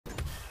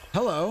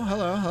Hello,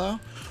 hello, hello.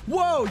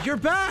 Whoa, you're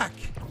back.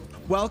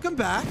 Welcome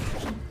back.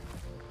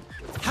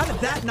 How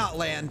did that not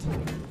land?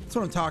 That's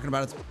what I'm talking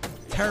about. It's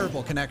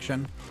terrible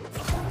connection.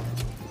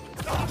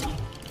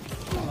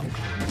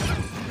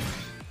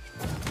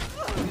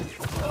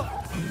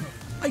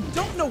 I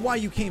don't know why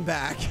you came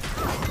back.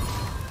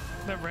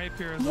 That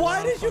rapier is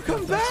why did you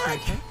come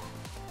back?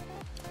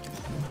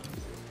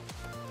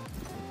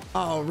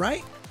 All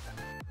right.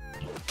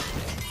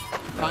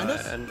 Find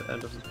us. End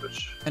of the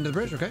bridge. End of the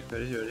bridge, okay.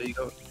 There you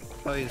go.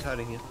 Oh, he's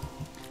hiding here.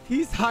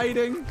 He's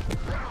hiding.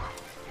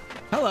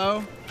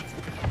 Hello.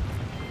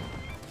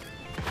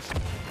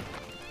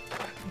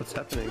 What's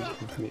happening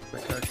with me, my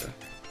character?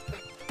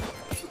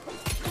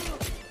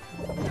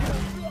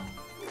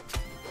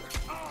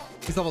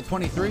 He's level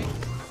 23.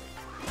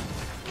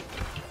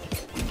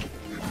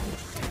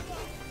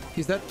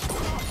 He's dead.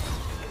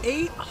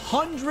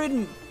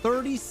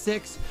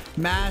 836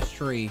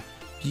 mastery.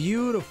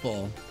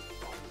 Beautiful.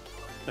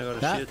 I got a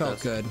That shield felt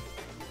test. good.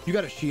 You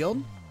got a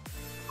shield?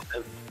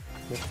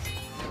 Yeah.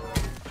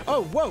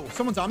 Oh, whoa.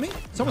 Someone's on me?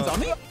 Someone's on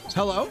me?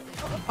 Hello?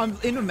 I'm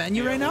in a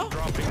menu right now?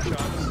 Dropping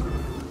shots.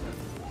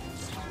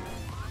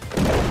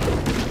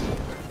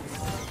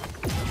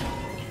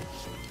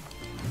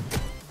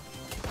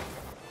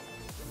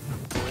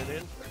 Went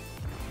in.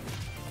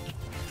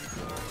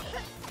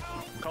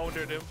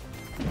 Countered him.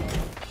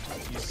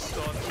 He's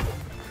stunned.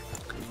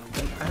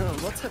 I don't know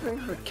what's happening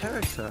with the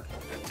character.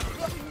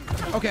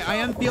 Okay, I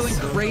am feeling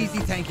crazy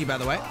tanky, by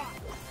the way.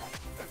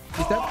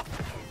 He's dead.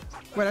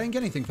 Wait, I didn't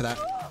get anything for that.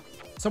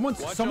 Someone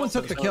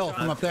took the kill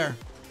from up there.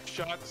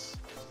 Shots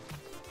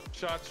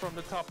from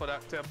the top of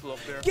that temple up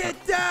there. Get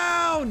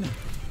down!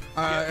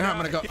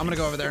 I'm gonna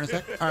go over there in a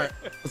sec. All right,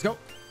 let's go.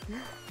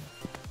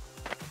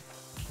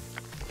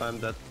 I'm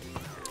dead.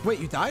 Wait,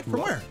 you died?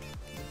 From where?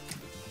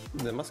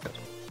 The musket.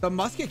 The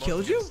musket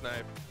killed you?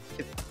 Snipe.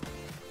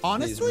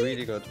 Honestly? He's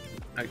really good.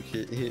 Like,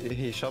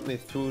 he shot me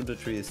through the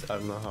trees. I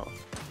don't know how.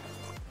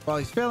 Well,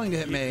 he's failing to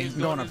hit me. He's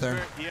I'm going done up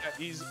there.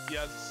 he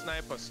has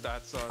sniper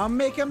stats on. I'm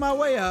making my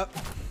way up.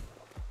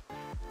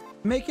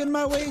 Making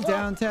my way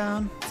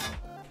downtown.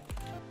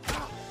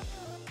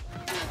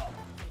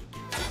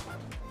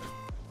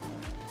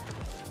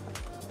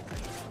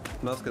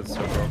 Musket's so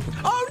broken.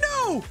 Oh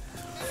no!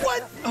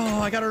 What?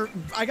 Oh, I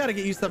gotta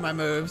get used to my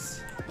moves.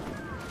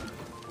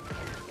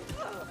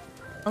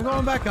 I'm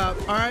going back up.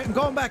 All right, I'm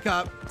going back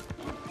up.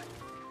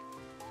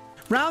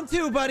 Round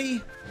 2,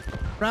 buddy.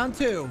 Round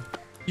 2.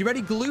 You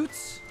ready,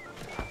 glutes?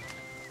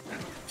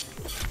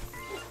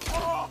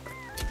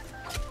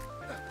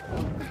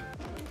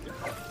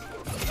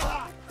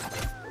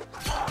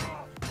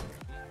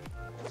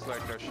 Looks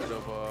like I should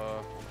have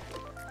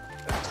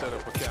set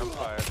up a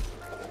campfire.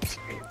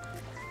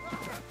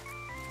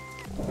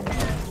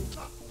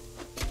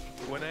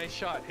 When I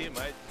shot him,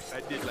 I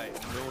did like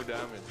no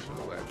damage. I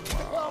was like,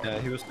 wow. Yeah,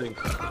 he was doing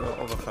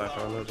over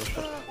 500 or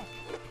so.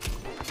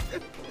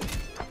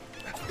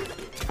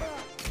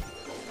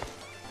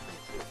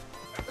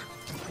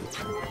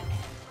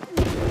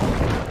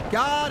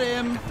 Got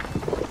him.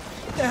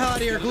 Get the hell out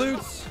of here,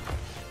 glutes.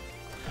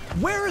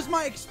 Where is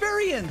my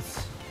experience?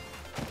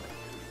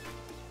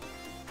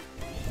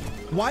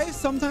 Why is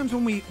sometimes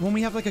when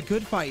we have like a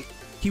good fight,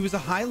 he was a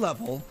high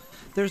level.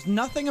 There's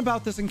nothing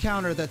about this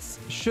encounter that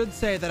should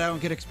say that I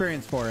don't get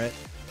experience for it.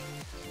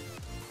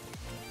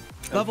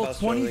 Level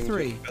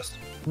 23.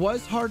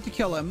 Was hard to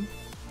kill him.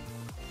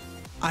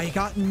 I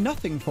got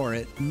nothing for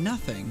it.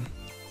 Nothing.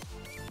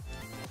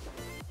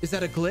 Is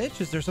that a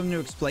glitch? Is there something to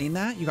explain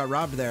that? You got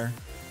robbed there.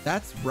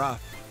 That's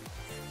rough.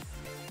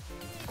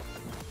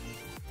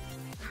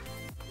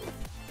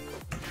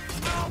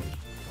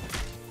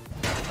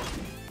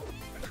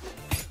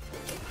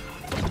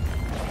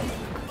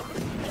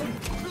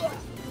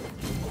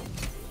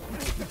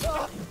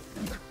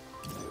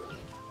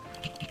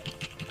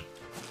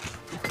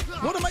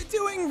 What am I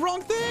doing?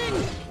 Wrong thing!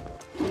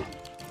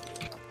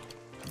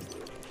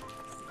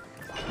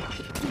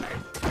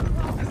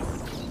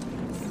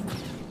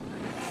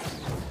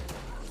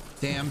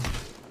 Damn.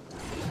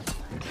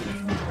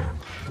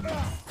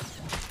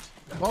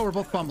 Well, we're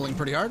both fumbling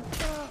pretty hard.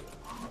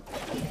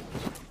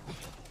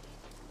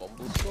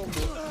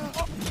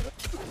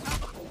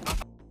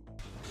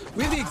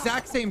 We have the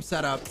exact same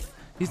setup.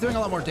 He's doing a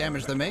lot more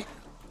damage than me.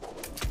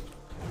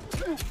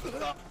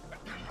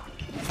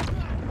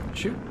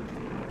 Shoot.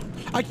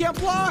 I can't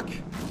block!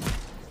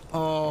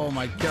 Oh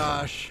my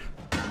gosh.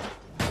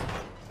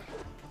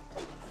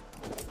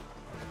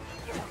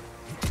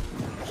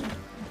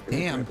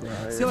 Damn.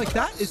 See, like,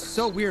 that is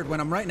so weird when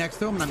I'm right next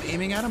to him and I'm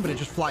aiming at him, but it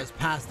just flies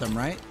past him,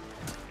 right?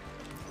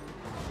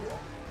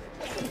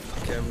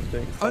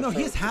 Oh no,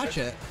 he has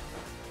hatchet.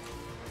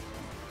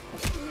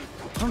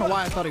 I don't know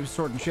why I thought he was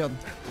sword and shield.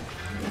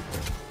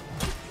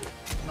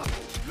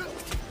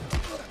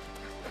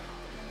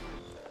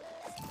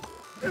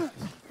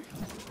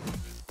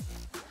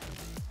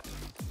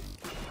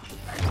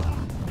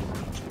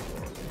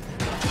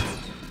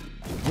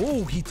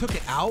 Oh, he took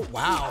it out?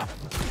 Wow.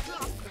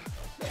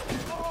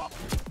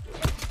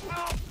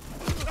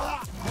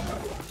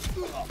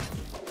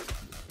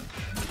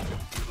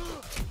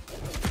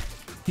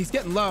 He's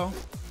getting low.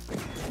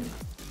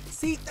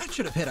 See, that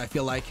should have hit, I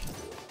feel like.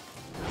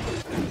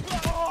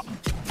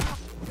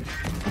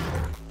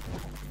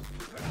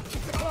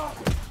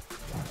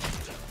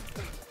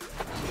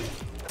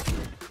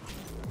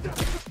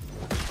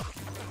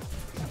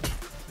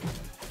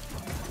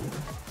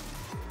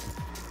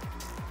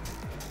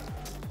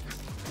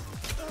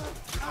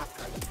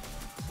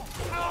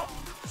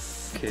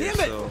 Okay, Damn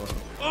it! so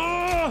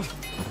Oh!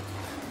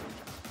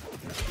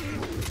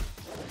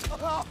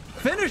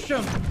 Finish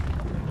him!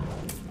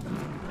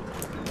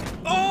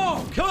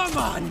 Oh, come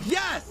on!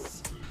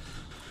 Yes!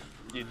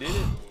 You did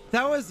it.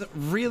 That was a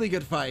really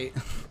good fight.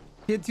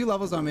 He had 2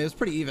 levels on me. It was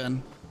pretty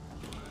even.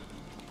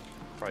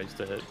 Price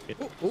to hit.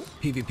 Oh,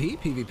 PvP,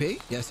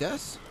 PvP. Yes,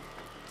 yes.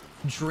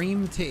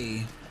 Dream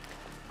Tea.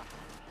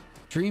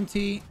 Dream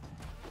Tea.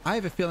 I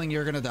have a feeling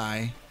you're gonna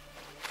die.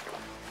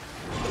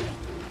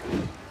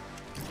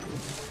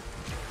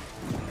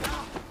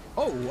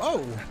 Oh,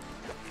 oh.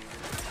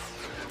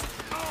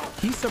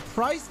 He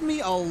surprised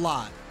me a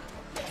lot.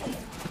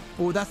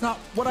 Oh, that's not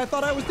what I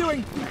thought I was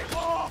doing.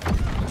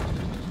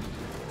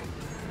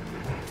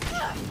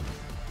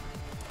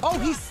 Oh,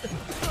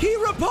 he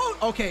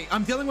reposed. Okay,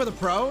 I'm dealing with a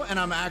pro and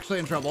I'm actually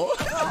in trouble.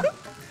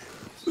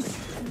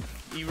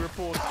 He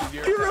reposted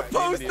your He attack,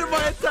 reposted didn't he?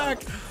 my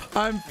attack.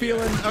 I'm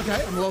feeling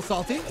okay. I'm a little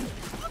salty.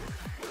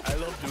 I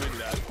love doing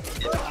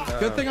that.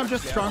 Good thing I'm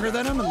just stronger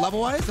than him and level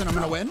wise, and I'm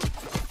gonna win.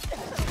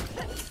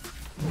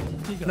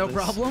 No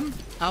problem.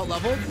 Out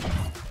leveled.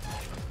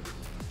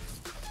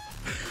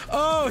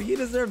 Oh, he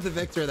deserved the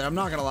victory there. I'm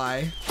not gonna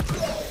lie.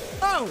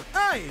 Oh,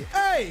 hey,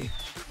 hey,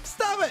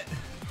 stop it.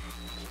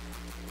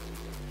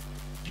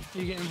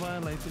 You're getting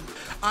violated.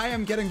 I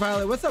am getting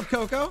violated. What's up,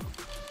 Coco?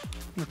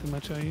 Nothing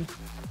much, are you?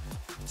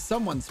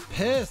 Someone's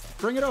pissed.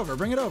 Bring it over.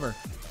 Bring it over.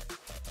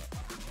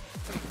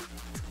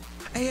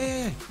 Hey,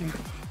 hey, hey.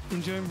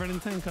 Enjoying running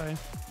tank, are you?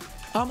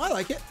 I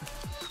like it.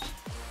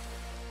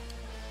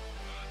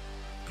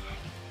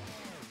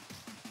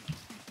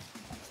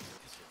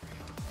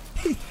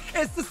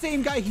 It's the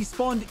same guy. He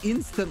spawned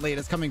instantly and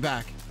is coming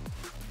back.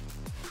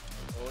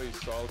 Oh,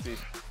 he's salty.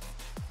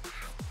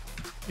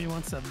 He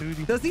wants that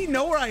booty. Does he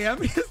know where I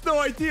am? He has no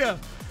idea.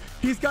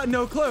 He's got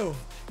no clue.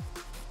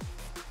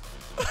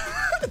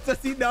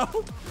 Does he know?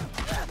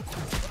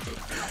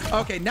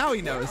 Okay, now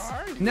he knows.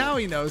 Now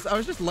he knows. I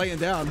was just laying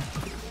down.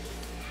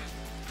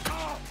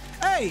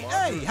 Hey,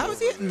 hey, how is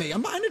he hitting me?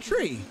 I'm behind a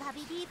tree.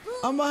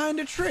 I'm behind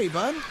a tree,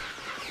 bud.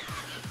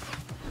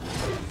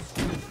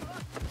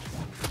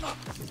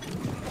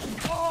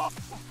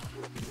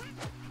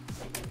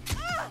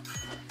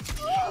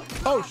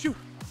 Oh, shoot.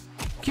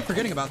 Keep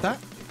forgetting about that.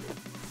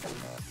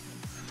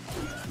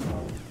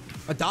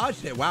 I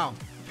dodged it. Wow.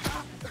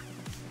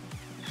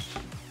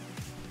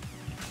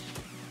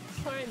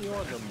 Find you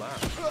on the map.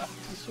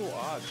 This is so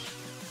odd.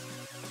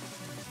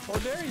 Oh,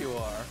 there you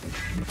are.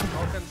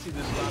 I can see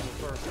this map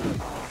first.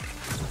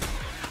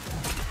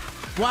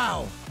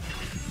 Wow.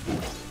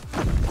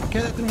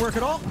 Okay, that didn't work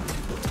at all.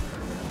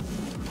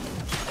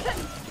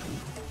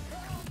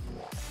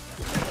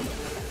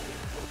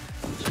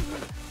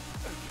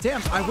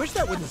 Damn, I wish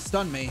that wouldn't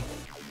stun me.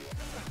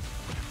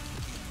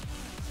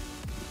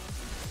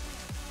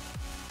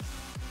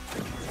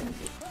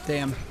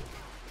 Damn.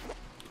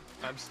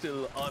 I'm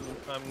still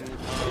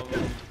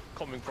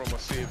coming from a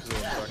safe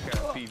zone, so I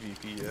can't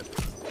PvP yet.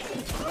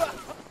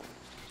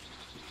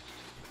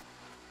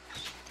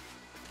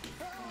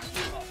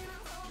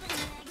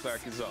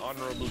 Like it's an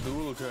honorable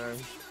duel time.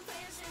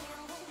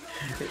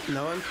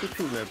 now I'm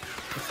keeping the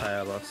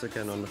firebox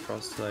again on the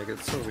frost. Like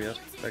it's so weird.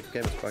 Like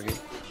game is buggy.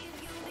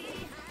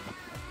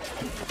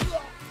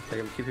 Like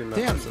I'm keeping my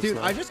Damn, frost dude,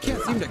 now. I just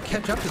can't seem to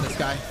catch up to this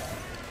guy.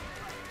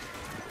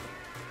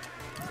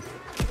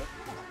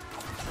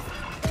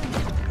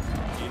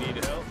 You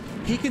need help?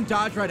 He can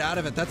dodge right out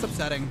of it. That's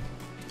upsetting.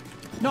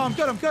 No, I'm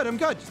good. I'm good. I'm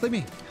good. Just leave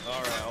me.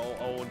 Alright,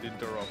 I won't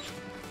interrupt.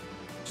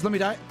 Just let me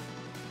die.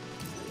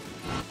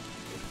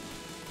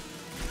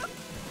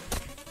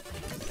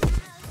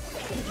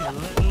 Yeah,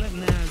 let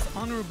Naz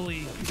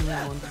honorably do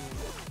one.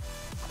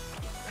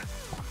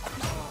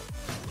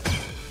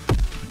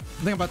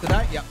 I think I'm about to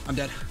die. Yep, I'm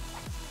dead.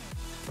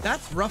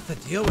 That's rough to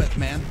deal with,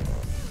 man.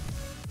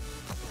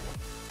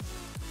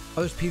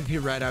 Oh, there's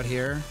PvP right out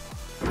here.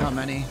 Not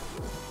many.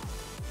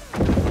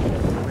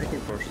 I'm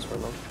making potions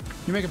right now.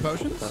 You making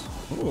potions?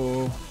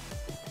 Ooh.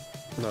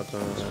 Not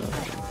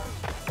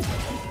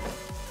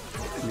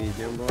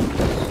medium one.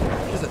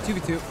 This is a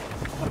 2v2.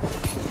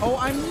 Oh,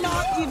 I'm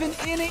not even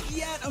in it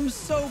yet. I'm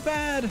so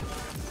bad.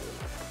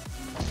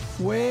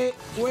 Wait,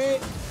 wait.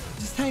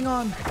 Just hang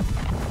on.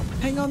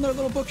 Hang on there,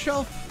 little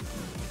bookshelf.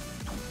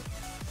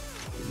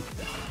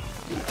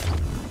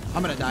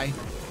 I'm gonna die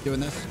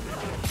doing this.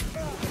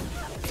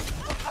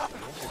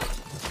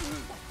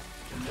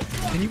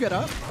 Can you get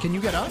up? Can you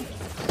get up?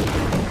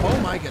 Oh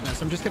my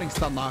goodness, I'm just getting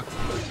stun locked.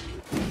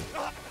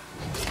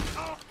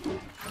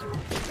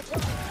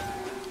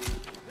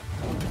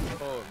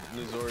 Oh,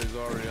 Nazori's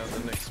already on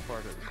the next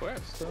part of the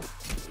quest, huh?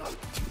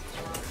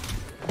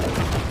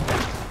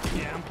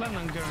 Yeah, I'm planning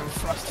on going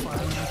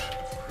Frostfire now.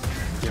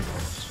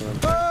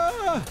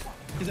 Ah!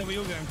 Is that where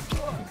you're going?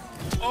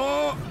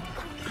 Oh!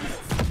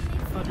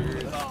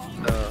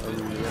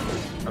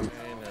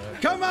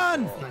 Come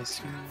on!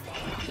 Nice.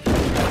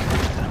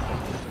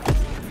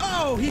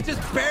 Oh, he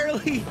just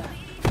barely.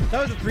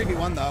 That was a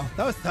 3v1 though.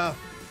 That was tough.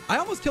 I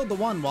almost killed the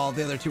one while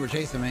the other two were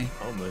chasing me.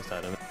 Almost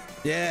had him.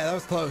 Yeah, that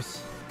was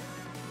close.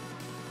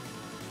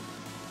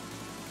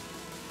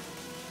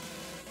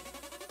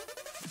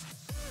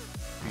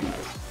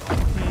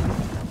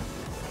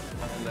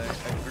 And I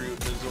agree with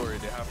Nazori,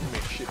 they have to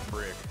make shit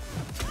break.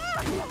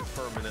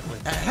 Permanently.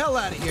 The hell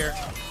out of here.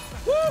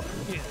 Woo!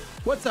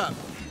 What's up?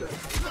 The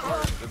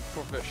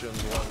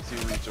professions, once you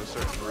reach a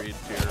certain raid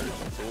tier,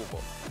 it's over.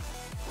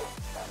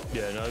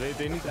 Yeah, no,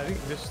 they need. I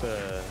think just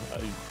the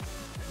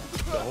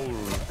whole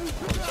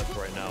concept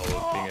right now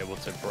of being able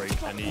to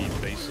break any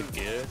basic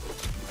gear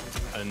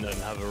and then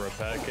have a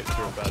repair kit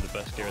to repair the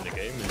best gear in the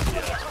game is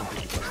it's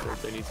completely busted.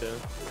 They need to.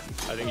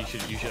 I think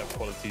you should have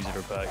qualities of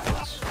repair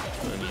kits,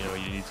 and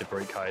you need to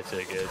break higher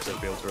tier gear to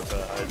be able to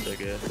repair higher tier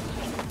gear.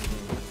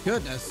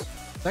 Goodness,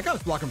 that guy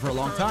was blocking for a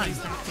long time.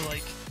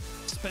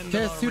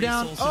 Okay, it's 2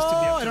 down.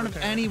 Oh, I don't have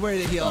anywhere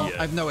to heal. Yeah.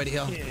 I have nowhere to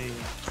heal. Yeah.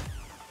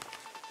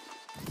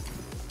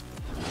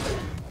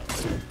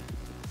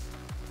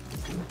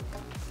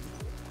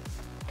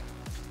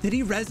 Did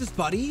he res his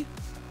buddy?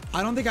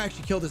 I don't think I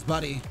actually killed his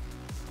buddy.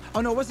 Oh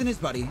no, it wasn't his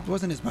buddy. It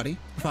wasn't his buddy.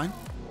 Fine.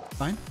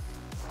 Fine.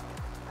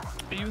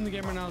 Are you in the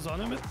game right now? Is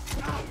on him?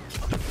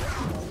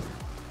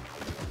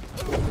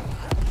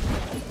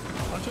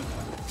 Watch it.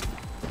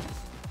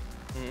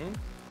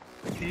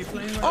 Are you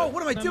playing right Oh,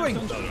 what am I doing?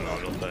 No, I'm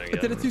not playing I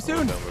yet. did it too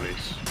soon. Yeah.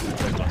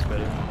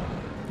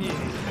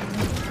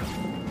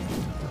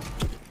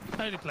 I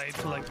already played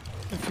for like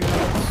a few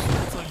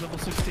minutes. It's like level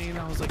 16.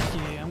 I was like,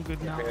 yeah, I'm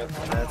good now.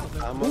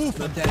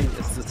 Oof, I'm dead.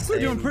 We're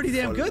doing pretty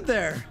damn good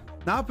there.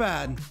 Not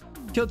bad.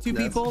 Killed 2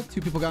 people.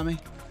 2 people got me.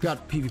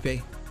 Got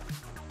PvP.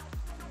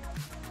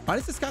 Why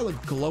does this guy look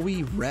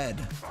glowy red?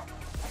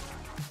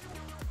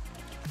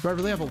 Do I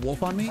really have a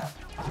wolf on me?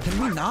 Can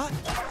we not?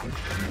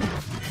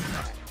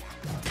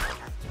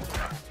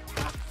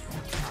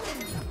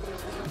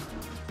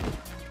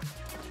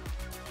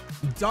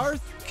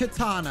 Darth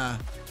Katana.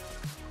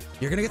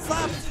 You're gonna get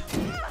slapped.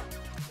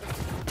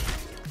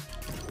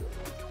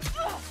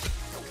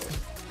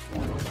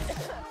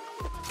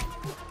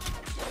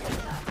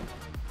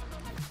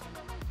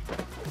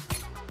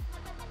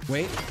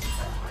 Wait.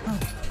 Oh,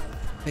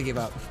 they gave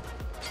up.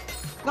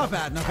 Not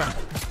bad, not bad.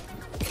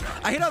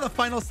 I hate how the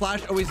final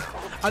slash always...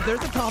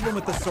 there's a problem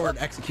with the sword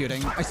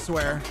executing, I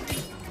swear.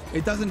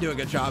 It doesn't do a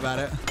good job at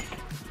it.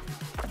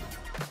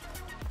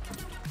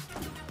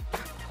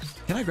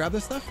 Can I grab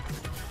this stuff?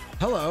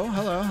 Hello,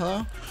 hello,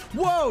 hello.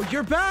 Whoa,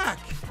 you're back!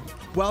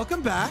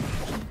 Welcome back.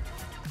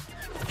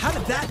 How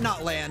did that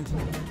not land?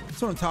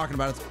 That's what I'm talking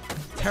about. It's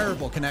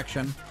terrible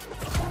connection.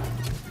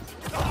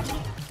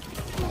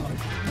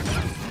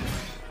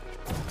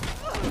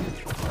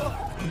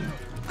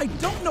 I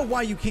don't know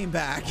why you came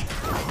back.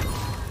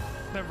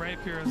 That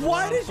rapier is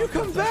Why did you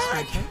come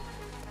back?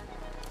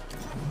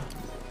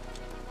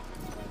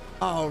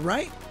 All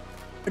right.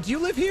 Do you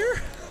live here?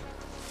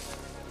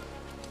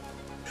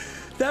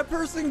 That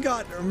person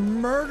got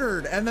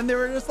murdered, and then they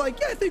were just like,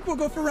 yeah, I think we'll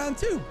go for round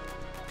 2.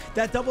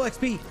 That double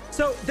XP.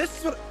 So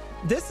this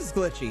is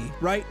glitchy,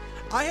 right?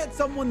 I had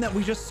someone that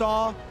we just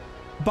saw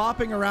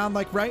bopping around,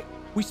 like, right?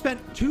 We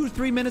spent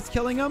 2-3 minutes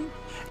killing him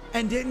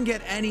and didn't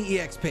get any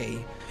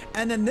EXP.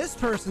 And then this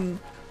person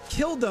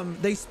killed them.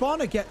 They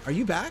spawn again. Are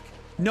you back?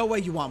 No way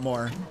you want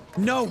more.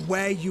 No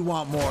way you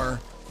want more.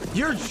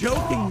 You're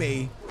joking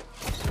me.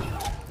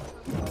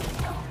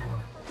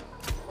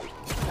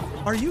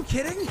 Are you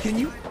kidding? Can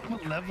you?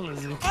 What level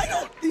is he? I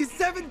don't. He's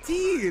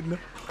 17.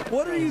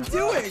 What are you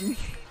doing?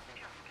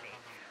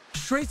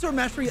 Straight sword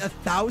mastery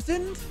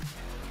 1,000?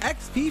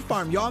 XP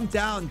farm. Yo, I'm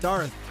down,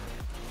 Darth.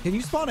 Can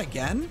you spawn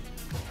again?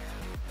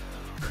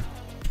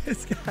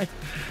 This guy.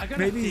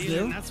 Maybe he's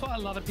new. That's what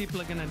a lot of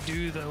people are gonna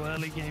do though,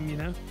 early game, you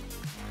know,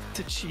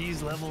 to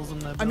cheese levels on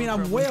their. I mean,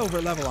 I'm way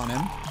over level on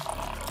him.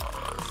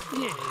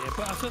 Yeah,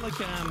 but I feel like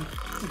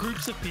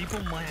groups of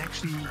people might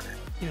actually,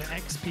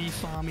 XP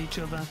farm each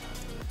other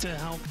to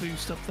help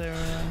boost up their.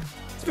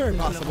 It's very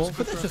possible,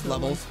 but that's just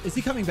levels. Is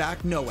he coming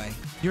back? No way.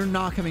 You're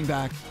not coming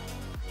back.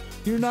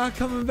 You're not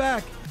coming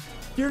back.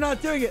 You're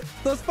not doing it.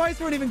 Those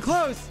fights weren't even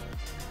close.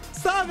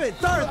 Stop it,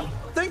 Darth.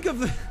 Think of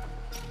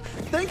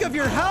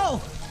your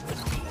health.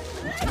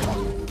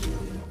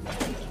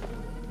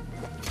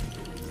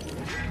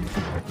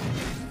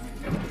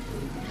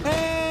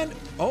 And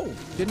oh,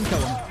 didn't kill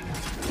him.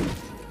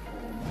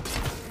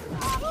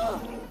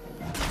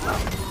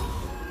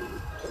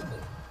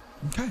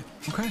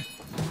 Okay.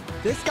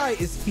 This guy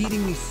is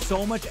feeding me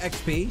so much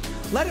XP.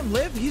 Let him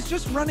live. He's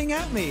just running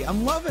at me.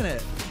 I'm loving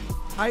it.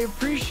 I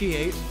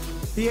appreciate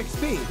the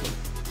XP.